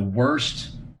probably the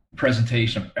worst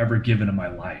presentation I've ever given in my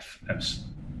life.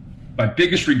 My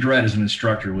biggest regret as an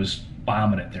instructor was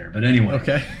bombing it there. But anyway.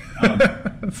 Okay.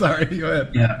 Sorry, go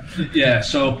ahead. Yeah.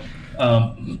 So,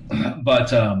 I'm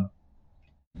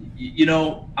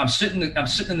sitting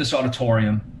in this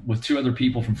auditorium with two other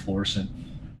people from Florissant,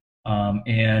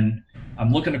 and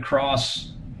I'm looking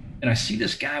across, and I see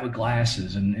this guy with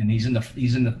glasses, and he's in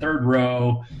the third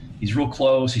row. He's real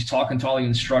close. He's talking to all the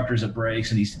instructors at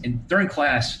breaks, and during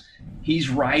class, he's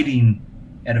writing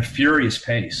at a furious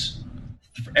pace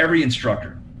for every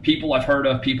instructor. People I've heard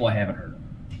of, people I haven't heard of.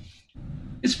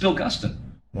 It's Bill Guston.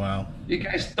 Wow. The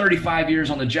guy's 35 years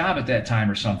on the job at that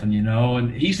time or something,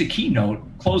 and he's the keynote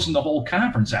closing the whole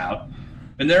conference out.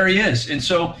 And there he is. And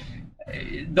so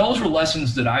those were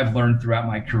lessons that I've learned throughout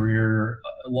my career,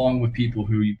 along with people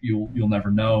who you'll never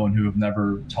know and who have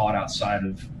never taught outside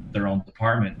of their own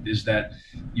department, is that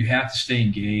you have to stay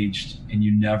engaged and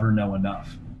you never know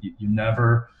enough. You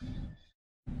never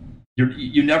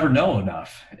know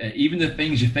enough. Even the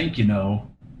things you think you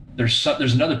know, there's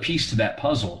another piece to that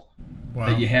puzzle. Wow.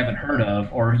 That you haven't heard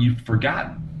of or you've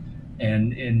forgotten.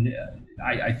 And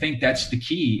I think that's the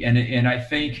key. And I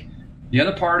think the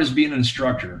other part is being an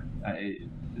instructor.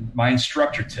 My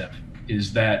instructor tip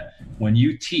is that when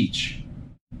you teach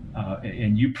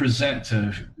and you present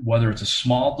to, whether it's a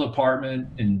small department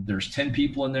and there's 10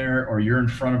 people in there or you're in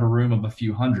front of a room of a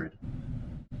few hundred,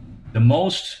 the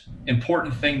most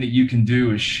important thing that you can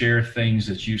do is share things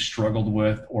that you struggled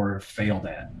with or failed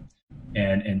at.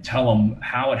 And tell them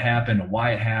how it happened and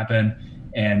why it happened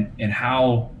and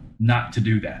how not to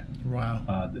do that.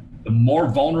 Wow. The more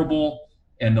vulnerable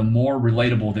and the more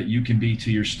relatable that you can be to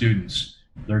your students,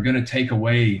 they're going to take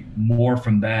away more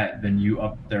from that than you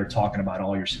up there talking about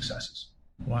all your successes.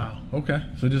 Wow. Okay.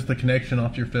 So just the connection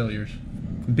off your failures,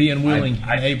 being willing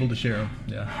and able to share them.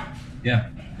 Yeah.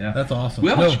 That's awesome.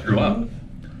 We all screw up.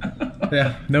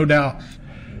 Yeah, no doubt.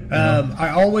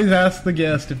 I always ask the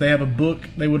guest if they have a book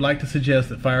they would like to suggest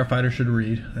that firefighters should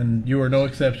read, and you are no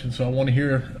exception. So I want to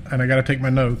hear, and I got to take my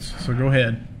notes. So go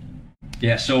ahead.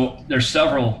 Yeah, so there's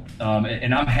several,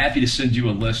 and I'm happy to send you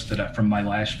a list from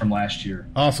last year.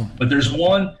 Awesome. But there's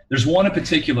one in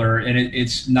particular, and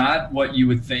it's not what you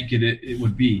would think it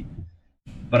would be.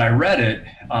 But I read it,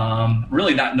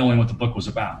 really not knowing what the book was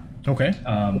about. Okay.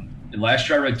 Last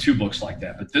year I read 2 books like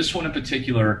that, but this one in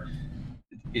particular,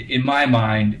 in my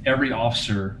mind, every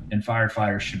officer and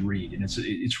firefighter should read, and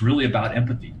it's really about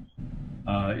empathy.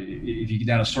 If you get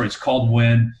down a story, it's called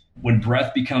When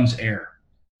Breath Becomes Air,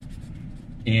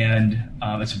 and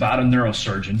it's about a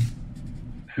neurosurgeon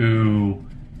who,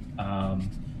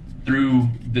 through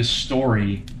this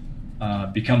story,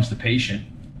 becomes the patient.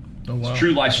 Oh, wow. It's a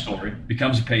true life story.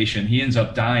 Becomes a patient. He ends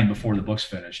up dying before the book's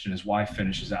finished, and his wife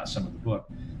finishes out some of the book.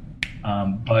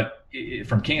 But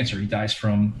from cancer, he dies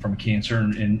from cancer,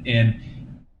 and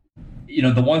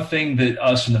the one thing that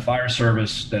us in the fire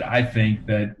service that I think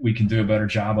that we can do a better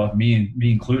job of, me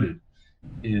included,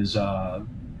 is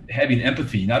having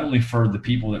empathy not only for the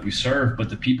people that we serve, but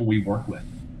the people we work with,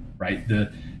 right?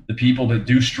 The people that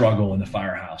do struggle in the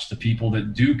firehouse, the people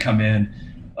that do come in,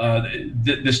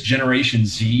 this Generation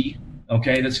Z,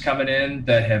 okay, that's coming in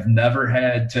that have never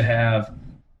had to have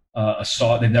a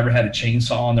saw. They've never had a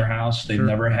chainsaw in their house. They've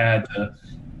never had to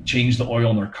change the oil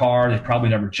in their car. They've probably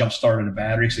never jump started a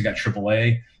battery because they got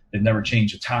AAA. They've never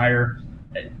changed a tire.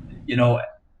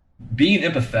 Being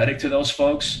empathetic to those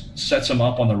folks sets them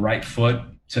up on the right foot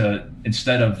to,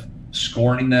 instead of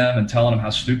scorning them and telling them how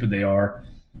stupid they are,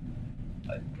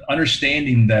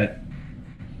 understanding that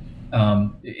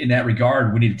in that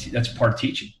regard, we need that's part of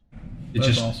teaching. It's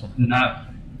That's just awesome.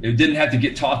 It didn't have to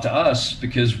get taught to us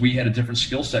because we had a different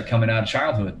skill set coming out of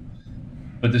childhood,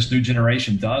 but this new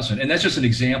generation doesn't. And that's just an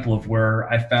example of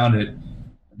where I found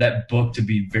that book to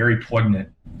be very poignant,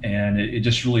 and it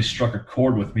just really struck a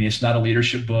chord with me. It's not a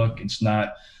leadership book. It's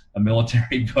not a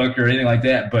military book or anything like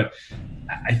that, but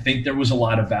I think there was a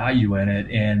lot of value in it.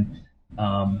 And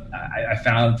I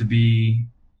found it to be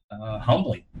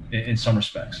humbling in some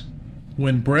respects.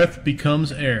 When Breath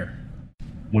Becomes Air.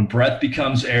 When Breath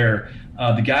Becomes Air.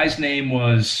 The guy's name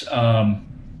was Dr.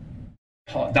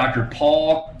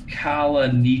 Paul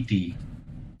Kalanithi.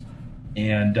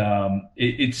 And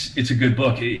it's a good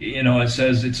book. It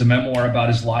says it's a memoir about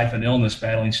his life and illness,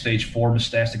 battling stage 4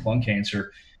 metastatic lung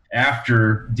cancer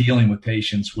after dealing with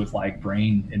patients with like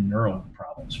brain and neural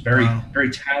problems. Very, wow. Very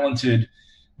talented,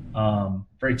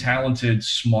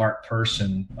 smart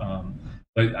person.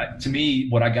 But to me,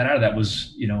 what I got out of that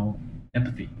was,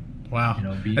 empathy.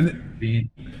 Wow.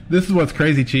 This is what's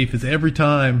crazy, Chief, is every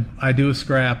time I do a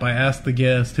scrap, I ask the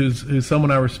guest who's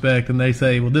someone I respect, and they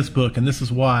say, well, this book, and this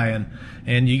is why,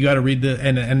 and you got to read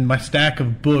and my stack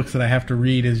of books that I have to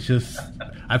read is just,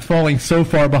 I'm falling so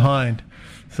far behind.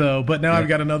 So, but now I've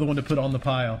got another one to put on the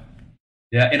pile.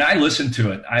 Yeah, and I listened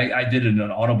to it. I did it in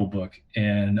an Audible book,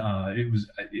 and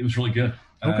it was really good.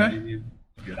 Okay.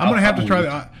 I'm going to have to try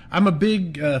that. I'm a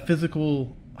big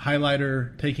physical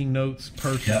highlighter, taking notes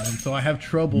person, and so I have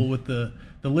trouble with the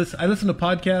list. I listen to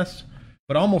podcasts,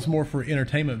 but almost more for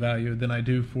entertainment value than I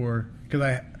do because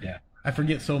I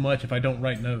forget so much if I don't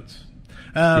write notes.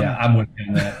 I'm with you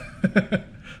on that.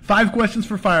 5 questions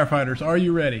for firefighters. Are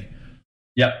you ready?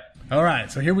 Yep. All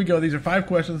right, so here we go. These are 5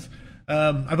 questions.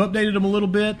 I've updated them a little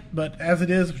bit, but as it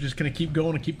is, we're just going to keep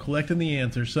going and keep collecting the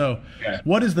answers. So,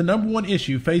 What is the number one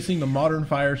issue facing the modern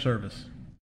fire service?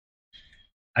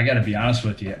 I got to be honest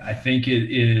with you. I think it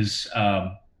is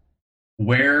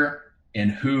where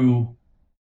and who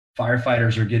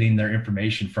firefighters are getting their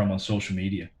information from on social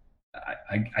media.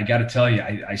 I got to tell you,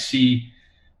 I see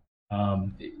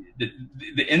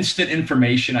the instant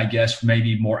information, I guess,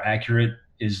 maybe more accurate,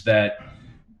 is that,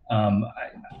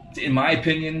 in my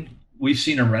opinion, we've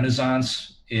seen a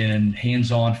renaissance in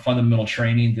hands-on fundamental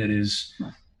training that is,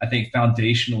 I think,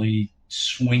 foundationally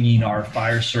swinging our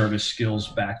fire service skills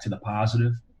back to the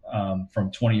positive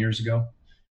from 20 years ago.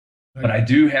 Okay. But I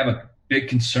do have a big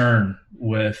concern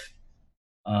with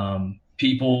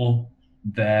people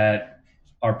that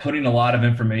are putting a lot of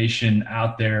information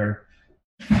out there.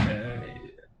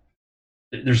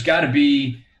 There's got to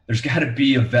be a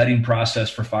vetting process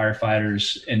for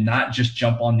firefighters, and not just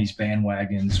jump on these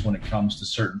bandwagons when it comes to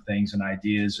certain things and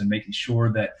ideas, and making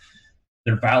sure that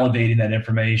they're validating that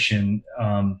information.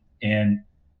 And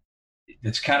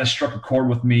it's kind of struck a chord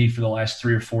with me for the last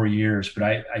 3 or 4 years. But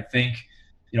I think,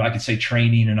 I could say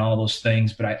training and all those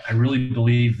things, but I really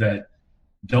believe that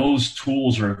those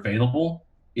tools are available.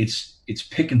 It's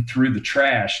picking through the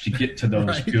trash to get to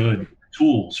those good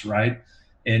tools, right?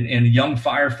 And a young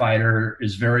firefighter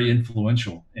is very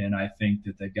influential, and I think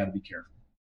that they've got to be careful.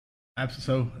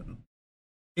 Absolutely. So,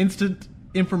 instant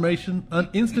information,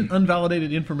 instant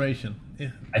unvalidated information.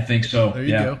 I think so. There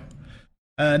you go.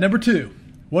 Number 2,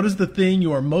 what is the thing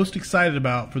you are most excited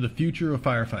about for the future of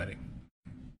firefighting?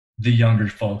 The younger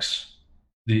folks.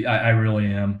 I really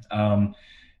am.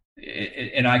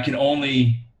 And I can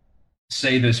only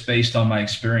say this based on my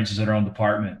experiences at our own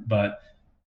department, but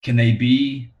can they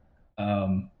be a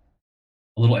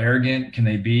little arrogant? Can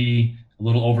they be a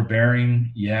little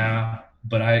overbearing? Yeah.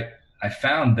 But I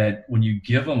found that when you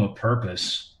give them a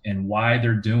purpose and why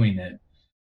they're doing it,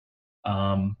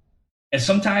 and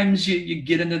sometimes you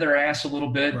get into their ass a little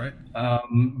bit, right.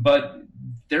 But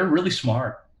they're really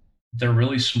smart. They're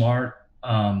really smart.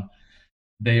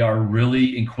 They are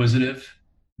really inquisitive.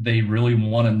 They really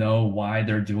want to know why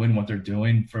they're doing what they're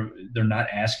doing. They're not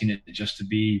asking it just to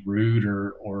be rude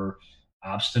or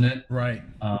obstinate. Right.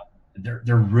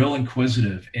 They're real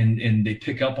inquisitive, and they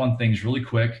pick up on things really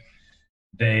quick.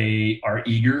 They are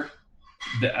eager.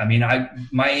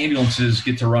 My ambulances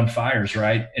get to run fires,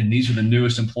 right? And these are the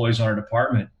newest employees on our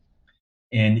department.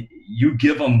 And you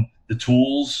give them the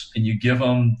tools, and you give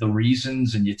them the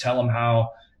reasons, and you tell them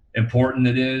how important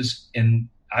it is. And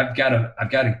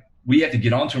we have to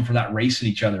get onto them for not racing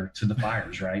each other to the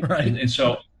fires, right? Right. And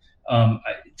so,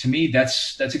 to me,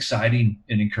 that's exciting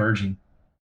and encouraging.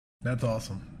 That's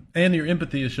awesome. And your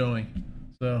empathy is showing.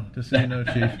 So just so you know,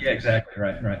 Chief. Yeah, exactly.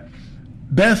 Right.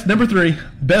 Number 3,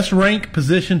 best rank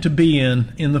position to be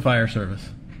in the fire service.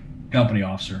 Company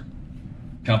officer,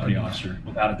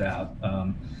 without a doubt.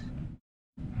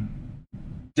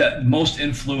 Most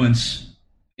influence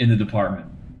in the department,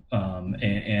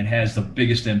 and has the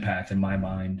biggest impact in my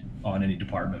mind on any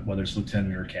department, whether it's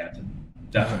lieutenant or captain.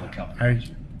 Definitely company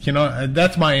officer.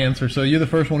 That's my answer. So you're the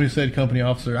first one who said company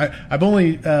officer. I've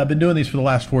only been doing these for the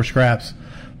last 4 scraps,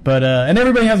 but and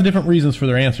everybody has different reasons for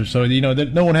their answers. So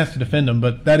no one has to defend them.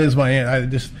 But that is my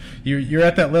answer. You're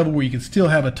at that level where you can still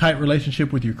have a tight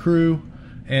relationship with your crew,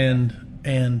 and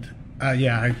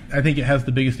I think it has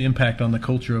the biggest impact on the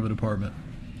culture of a department.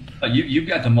 You've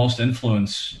got the most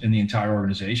influence in the entire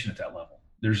organization at that level.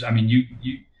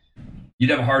 You'd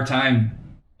have a hard time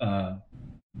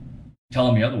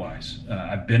telling me otherwise.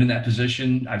 I've been in that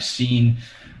position. I've seen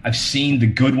the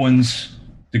good ones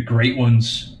the great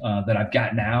ones that I've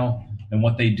got now and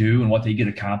what they do and what they get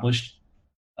accomplished,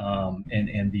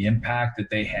 and the impact that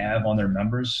they have on their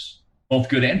members, both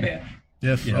good and bad.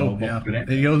 Yes. It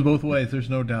goes both ways. There's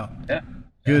no doubt. Yeah.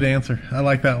 Good answer. I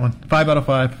like that one. 5 out of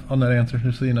 5 on that answer,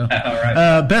 just so you know. All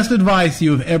right. Best advice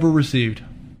you have ever received?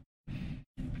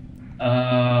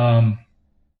 I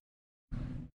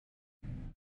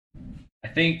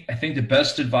think the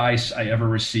best advice I ever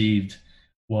received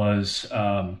was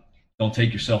don't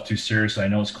take yourself too seriously. I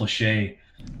know it's cliche,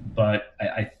 but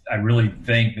I really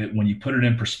think that when you put it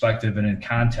in perspective and in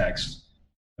context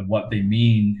of what they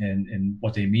mean, and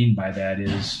what they mean by that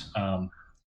is,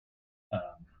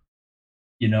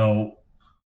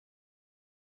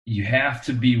 you have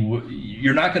to be,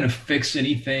 you're not going to fix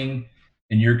anything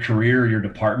in your career or your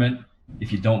department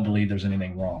if you don't believe there's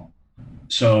anything wrong.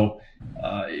 So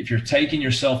if you're taking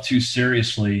yourself too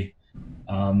seriously,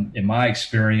 in my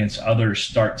experience, others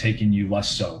start taking you less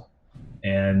so.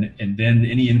 And then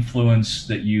any influence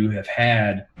that you have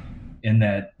had in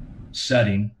that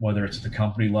setting, whether it's at the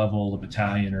company level, the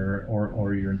battalion,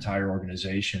 or your entire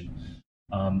organization,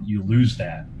 you lose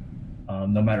that.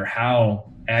 No matter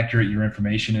how accurate your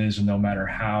information is, and no matter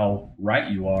how right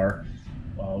you are,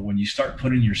 when you start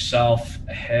putting yourself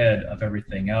ahead of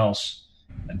everything else,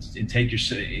 and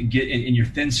you're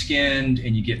thin-skinned,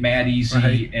 and you get mad easy,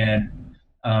 right, and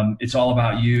it's all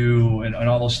about you, and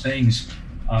all those things,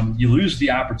 you lose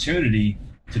the opportunity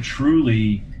to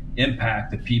truly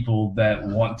impact the people that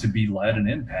want to be led and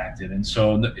impacted. And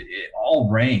so it all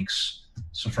ranks.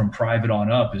 So from private on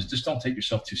up is just don't take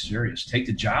yourself too serious. Take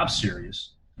the job serious,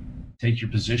 take your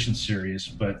position serious,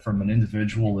 but from an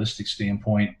individualistic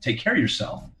standpoint, take care of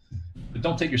yourself, but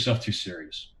don't take yourself too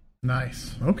serious.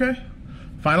 Nice. Okay.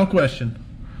 Final question.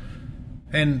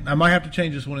 And I might have to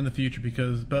change this one in the future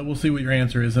but we'll see what your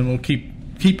answer is, and we'll keep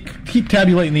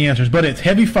tabulating the answers. But it's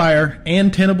heavy fire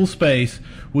and tenable space.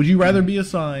 Would you rather be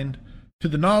assigned to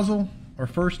the nozzle or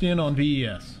first in on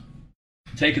VES?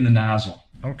 Taking the nozzle.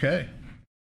 Okay.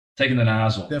 Taking the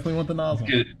nozzle. Definitely want the nozzle.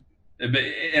 Good.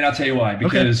 And I'll tell you why.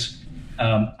 Because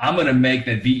I'm going to make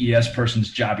that VES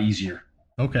person's job easier.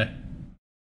 Okay.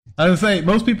 I was going to say,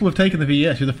 most people have taken the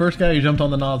VES. You're the first guy who jumped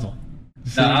on the nozzle.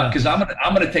 Because I'm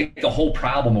going to take the whole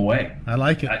problem away. I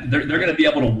like it. They're going to be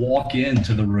able to walk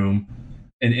into the room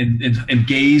and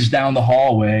gaze down the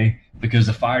hallway because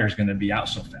the fire is going to be out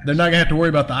so fast. They're not going to have to worry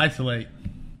about the isolate.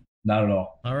 Not at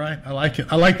all. All right. I like it.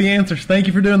 I like the answers. Thank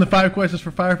you for doing the 5 questions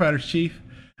for firefighters, Chief.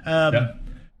 Yep.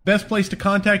 Best place to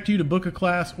contact you, to book a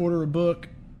class, order a book?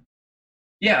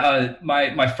 Yeah,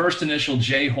 my first initial,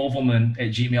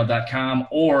 jhoevelmann@gmail.com,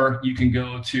 or you can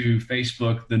go to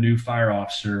Facebook, The New Fire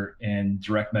Officer, and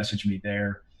direct message me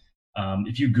there.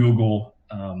 If you Google,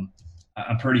 I'm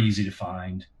pretty easy to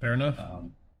find. Fair enough.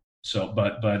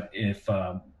 But if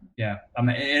and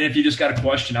if you just got a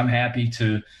question, I'm happy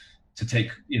to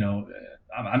take.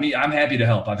 I'm happy to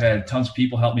help. I've had tons of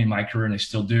people help me in my career, and they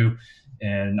still do,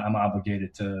 and I'm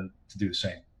obligated to do the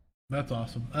same. That's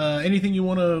awesome. Anything you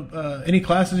want to? Any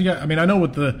classes you got? I mean, I know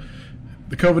with the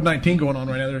COVID-19 going on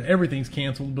right now, everything's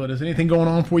canceled. But is anything going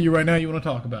on for you right now you want to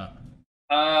talk about?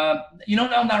 No,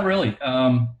 not really.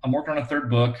 I'm working on a 3rd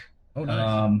book. Oh,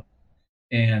 nice.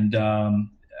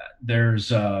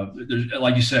 There's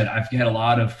like you said, I've had a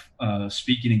lot of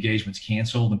speaking engagements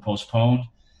canceled and postponed.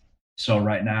 So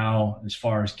right now, as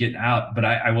far as getting out, but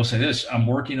I will say this: I'm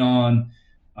working on.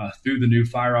 Through the New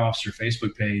Fire Officer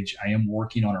Facebook page, I am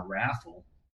working on a raffle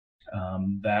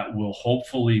that will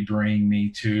hopefully bring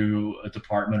me to a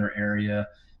department or area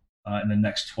in the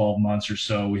next 12 months or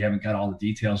so. We haven't got all the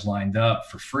details lined up,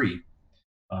 for free.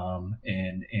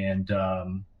 And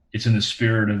it's in the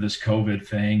spirit of this COVID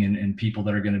thing and people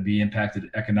that are going to be impacted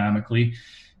economically.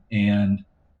 And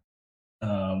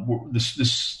there's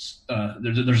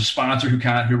a sponsor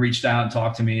who reached out and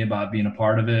talked to me about being a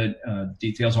part of it.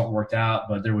 Details aren't worked out,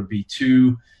 but there would be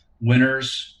 2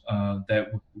 winners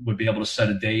that would be able to set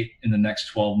a date in the next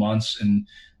 12 months. And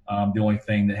the only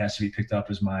thing that has to be picked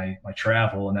up is my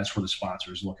travel, and that's where the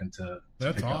sponsor is looking to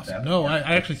That's pick awesome. Up that. No, I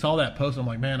actually saw that post. I'm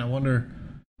like, man, I wonder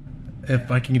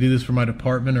if I can do this for my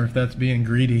department or if that's being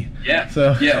greedy. Yeah.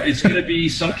 It's going to be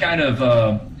some kind of,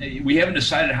 we haven't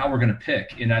decided how we're going to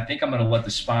pick. And I think I'm going to let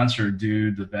the sponsor do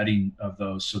the vetting of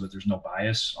those so that there's no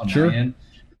bias on my end.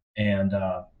 And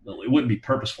it wouldn't be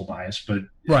purposeful bias, but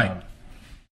right.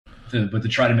 To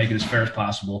try to make it as fair as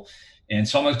possible. And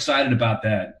so I'm excited about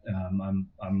that.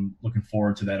 I'm looking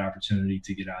forward to that opportunity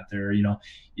to get out there. You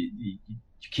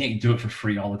can't do it for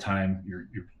free all the time. You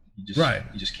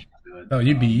just can't. Oh,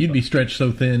 you'd be stretched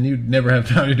so thin, you'd never have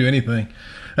time to do anything.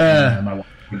 My wife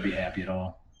wouldn't be happy at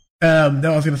all.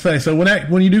 No, I was going to say, so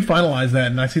when you do finalize that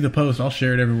and I see the post, I'll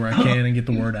share it everywhere I can and get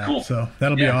the word out. Cool. So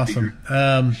that'll be awesome.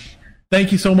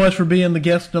 Thank you so much for being the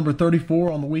guest number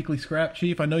 34 on the Weekly Scrap,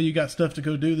 Chief. I know you got stuff to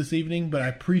go do this evening, but I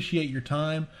appreciate your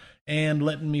time and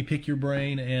letting me pick your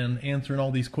brain and answering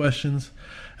all these questions.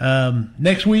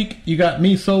 Next week, you got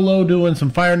me solo doing some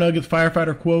Fire Nuggets,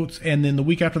 firefighter quotes, and then the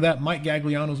week after that, Mike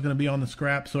Gagliano is going to be on the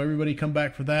scrap, so everybody come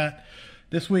back for that.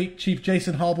 This week, Chief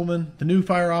Jason Hoevelmann, the new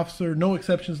fire officer, No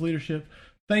Exceptions Leadership.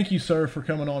 Thank you, sir, for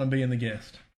coming on and being the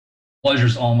guest.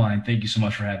 Pleasure's all mine. Thank you so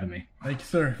much for having me. Thank you,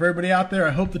 sir. For everybody out there,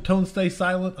 I hope the tone stays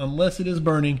silent unless it is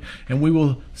burning, and we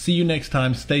will see you next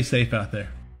time. Stay safe out there.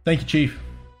 Thank you, Chief.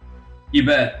 You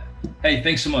bet. Hey,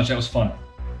 thanks so much. That was fun.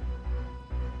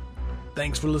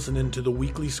 Thanks for listening to the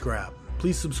Weekly Scrap.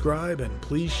 Please subscribe and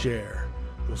please share.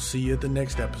 We'll see you at the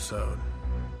next episode.